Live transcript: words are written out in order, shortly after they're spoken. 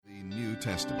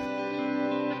Testament.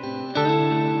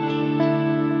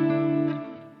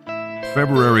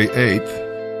 February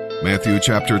 8th, Matthew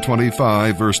chapter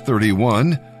 25, verse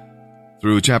 31,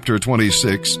 through chapter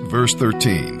 26, verse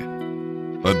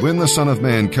 13. But when the Son of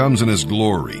Man comes in his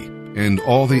glory, and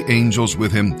all the angels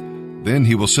with him, then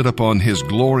he will sit upon his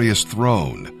glorious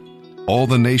throne. All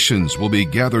the nations will be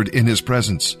gathered in his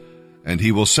presence, and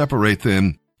he will separate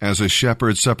them as a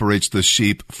shepherd separates the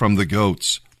sheep from the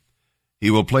goats. He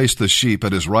will place the sheep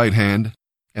at his right hand,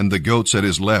 and the goats at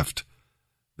his left.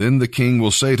 Then the king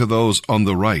will say to those on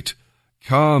the right,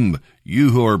 Come, you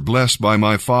who are blessed by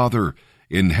my Father,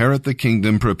 inherit the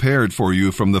kingdom prepared for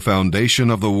you from the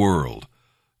foundation of the world.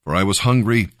 For I was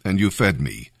hungry, and you fed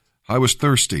me. I was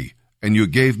thirsty, and you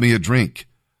gave me a drink.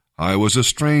 I was a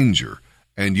stranger,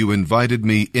 and you invited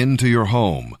me into your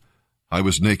home. I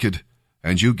was naked,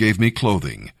 and you gave me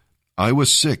clothing. I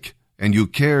was sick, and you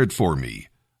cared for me.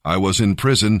 I was in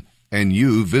prison, and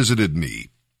you visited me.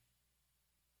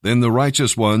 Then the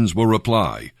righteous ones will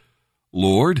reply,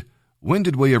 Lord, when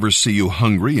did we ever see you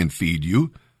hungry and feed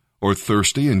you, or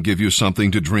thirsty and give you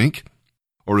something to drink,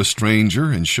 or a stranger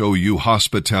and show you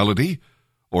hospitality,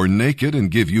 or naked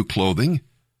and give you clothing?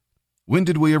 When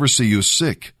did we ever see you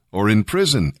sick, or in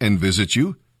prison and visit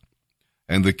you?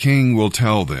 And the king will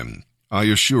tell them, I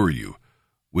assure you,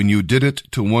 when you did it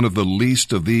to one of the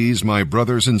least of these, my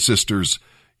brothers and sisters,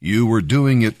 you were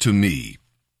doing it to me.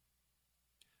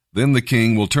 Then the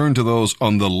king will turn to those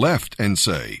on the left and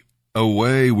say,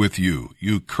 Away with you,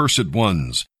 you cursed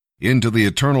ones, into the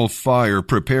eternal fire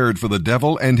prepared for the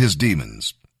devil and his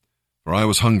demons. For I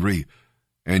was hungry,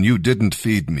 and you didn't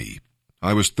feed me.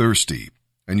 I was thirsty,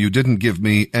 and you didn't give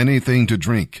me anything to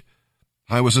drink.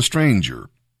 I was a stranger,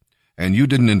 and you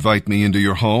didn't invite me into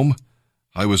your home.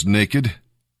 I was naked,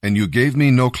 and you gave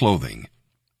me no clothing.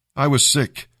 I was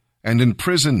sick and in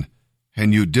prison,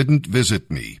 and you didn't visit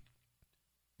me.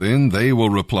 Then they will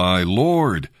reply,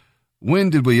 Lord, when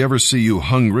did we ever see you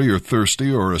hungry or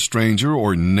thirsty or a stranger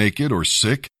or naked or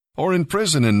sick or in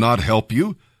prison and not help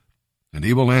you? And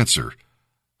he will answer,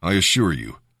 I assure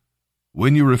you,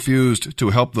 when you refused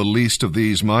to help the least of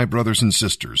these, my brothers and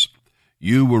sisters,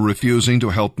 you were refusing to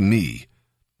help me.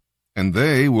 And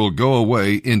they will go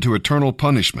away into eternal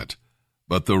punishment,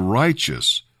 but the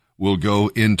righteous will go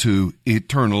into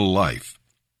eternal life.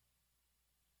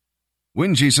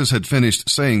 When Jesus had finished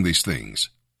saying these things,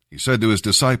 he said to his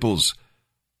disciples,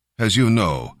 As you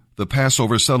know, the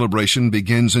Passover celebration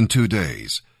begins in 2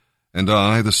 days, and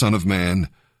I, the Son of Man,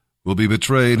 will be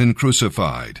betrayed and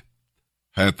crucified.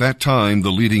 At that time, the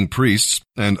leading priests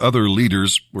and other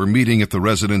leaders were meeting at the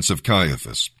residence of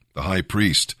Caiaphas, the high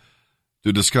priest,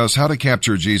 to discuss how to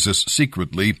capture Jesus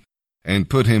secretly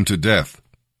and put him to death.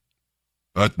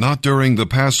 But not during the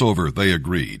Passover, they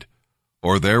agreed,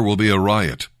 or there will be a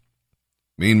riot.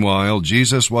 Meanwhile,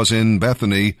 Jesus was in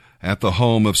Bethany at the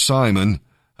home of Simon,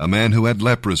 a man who had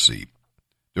leprosy.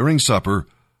 During supper,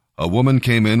 a woman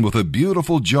came in with a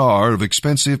beautiful jar of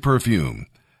expensive perfume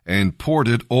and poured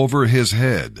it over his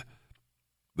head.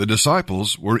 The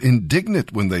disciples were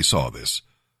indignant when they saw this.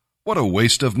 What a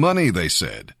waste of money, they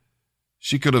said.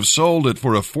 She could have sold it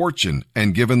for a fortune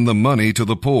and given the money to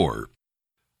the poor.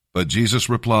 But Jesus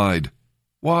replied,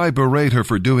 Why berate her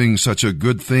for doing such a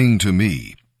good thing to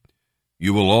me?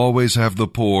 You will always have the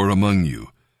poor among you,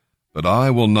 but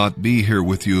I will not be here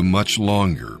with you much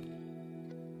longer.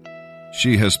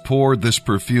 She has poured this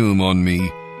perfume on me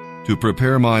to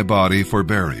prepare my body for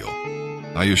burial.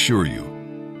 I assure you,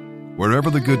 wherever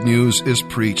the good news is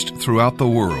preached throughout the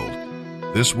world,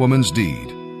 this woman's deed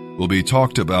will be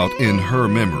talked about in her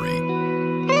memory.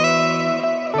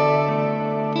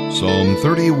 Psalm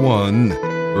 31,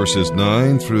 verses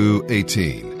 9 through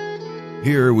 18.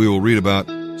 Here we will read about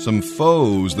some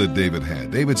foes that David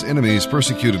had. David's enemies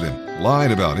persecuted him,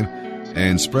 lied about him,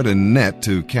 and spread a net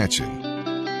to catch him.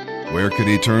 Where could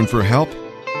he turn for help?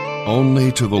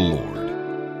 Only to the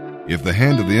Lord. If the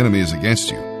hand of the enemy is against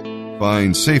you,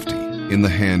 find safety in the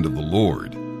hand of the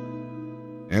Lord.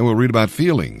 And we'll read about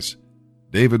feelings.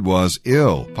 David was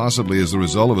ill, possibly as the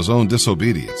result of his own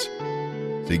disobedience.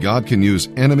 See, God can use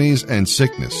enemies and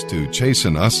sickness to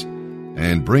chasten us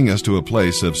and bring us to a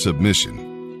place of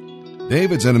submission.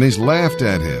 David's enemies laughed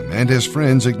at him, and his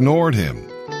friends ignored him.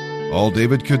 All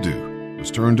David could do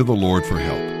was turn to the Lord for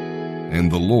help, and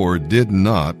the Lord did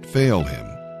not fail him.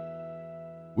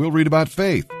 We'll read about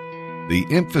faith. The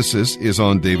emphasis is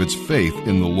on David's faith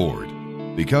in the Lord.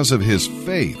 Because of his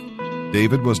faith,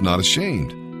 David was not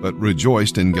ashamed, but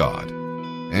rejoiced in God,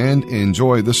 and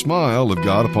enjoyed the smile of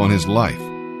God upon his life.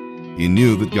 He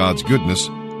knew that God's goodness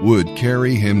would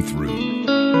carry him through.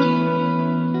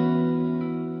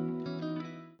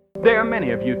 There are many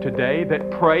of you today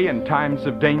that pray in times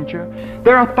of danger.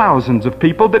 There are thousands of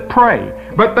people that pray,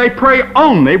 but they pray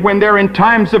only when they're in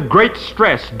times of great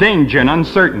stress, danger, and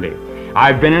uncertainty.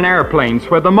 I've been in airplanes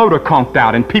where the motor conked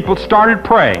out and people started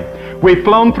praying. We've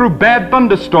flown through bad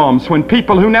thunderstorms when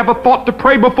people who never thought to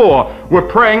pray before were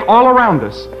praying all around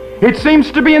us. It seems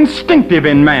to be instinctive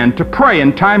in man to pray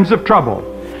in times of trouble.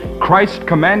 Christ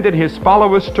commanded his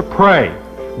followers to pray,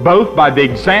 both by the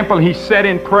example he set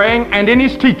in praying and in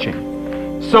his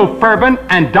teaching. So fervent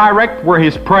and direct were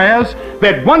his prayers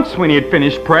that once when he had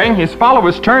finished praying, his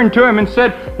followers turned to him and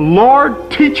said,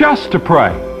 "Lord, teach us to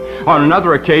pray." On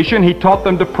another occasion, he taught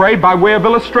them to pray by way of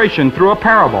illustration through a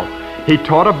parable. He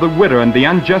taught of the widow and the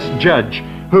unjust judge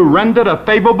who rendered a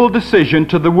favorable decision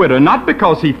to the widow, not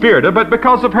because he feared her, but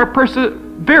because of her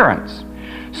perseverance.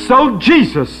 So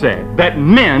Jesus said that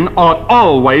men ought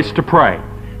always to pray.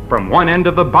 From one end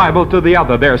of the Bible to the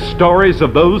other, there are stories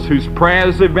of those whose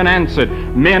prayers have been answered.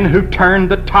 Men who turned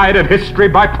the tide of history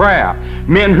by prayer.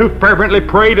 Men who fervently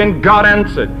prayed and God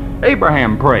answered.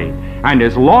 Abraham prayed, and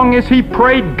as long as he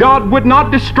prayed, God would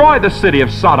not destroy the city of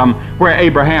Sodom where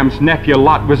Abraham's nephew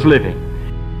Lot was living.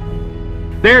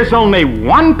 There's only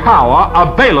one power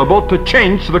available to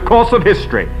change the course of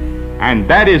history, and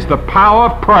that is the power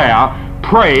of prayer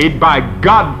prayed by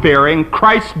God-fearing,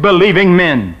 Christ-believing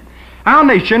men. Our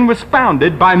nation was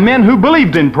founded by men who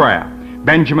believed in prayer.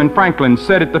 Benjamin Franklin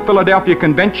said at the Philadelphia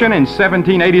Convention in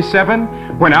 1787,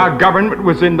 when our government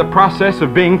was in the process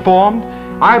of being formed,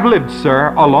 "I've lived,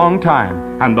 sir, a long time,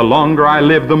 and the longer I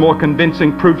live, the more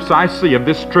convincing proofs I see of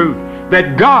this truth,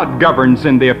 that God governs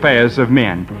in the affairs of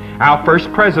men." Our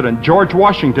first president, George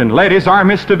Washington, led his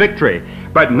armies to victory,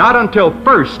 but not until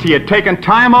first he had taken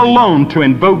time alone to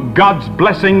invoke God's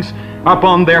blessings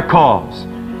upon their cause.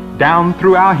 Down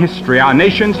through our history, our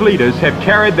nation's leaders have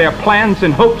carried their plans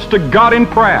and hopes to God in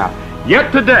prayer.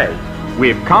 Yet today, we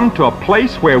have come to a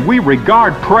place where we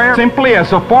regard prayer simply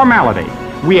as a formality.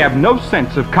 We have no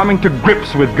sense of coming to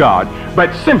grips with God,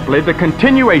 but simply the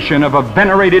continuation of a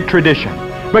venerated tradition.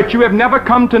 But you have never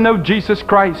come to know Jesus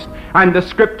Christ, and the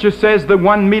Scripture says the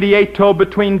one mediator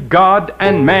between God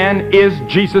and man is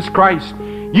Jesus Christ.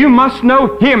 You must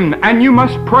know him, and you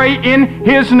must pray in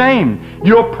his name.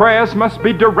 Your prayers must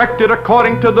be directed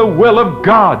according to the will of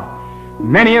God.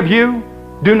 Many of you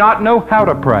do not know how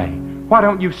to pray. Why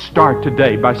don't you start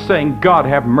today by saying, "God,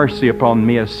 have mercy upon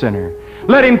me, a sinner."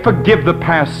 Let him forgive the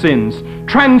past sins,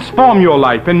 transform your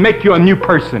life, and make you a new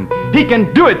person. He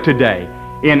can do it today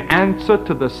in answer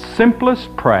to the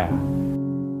simplest prayer.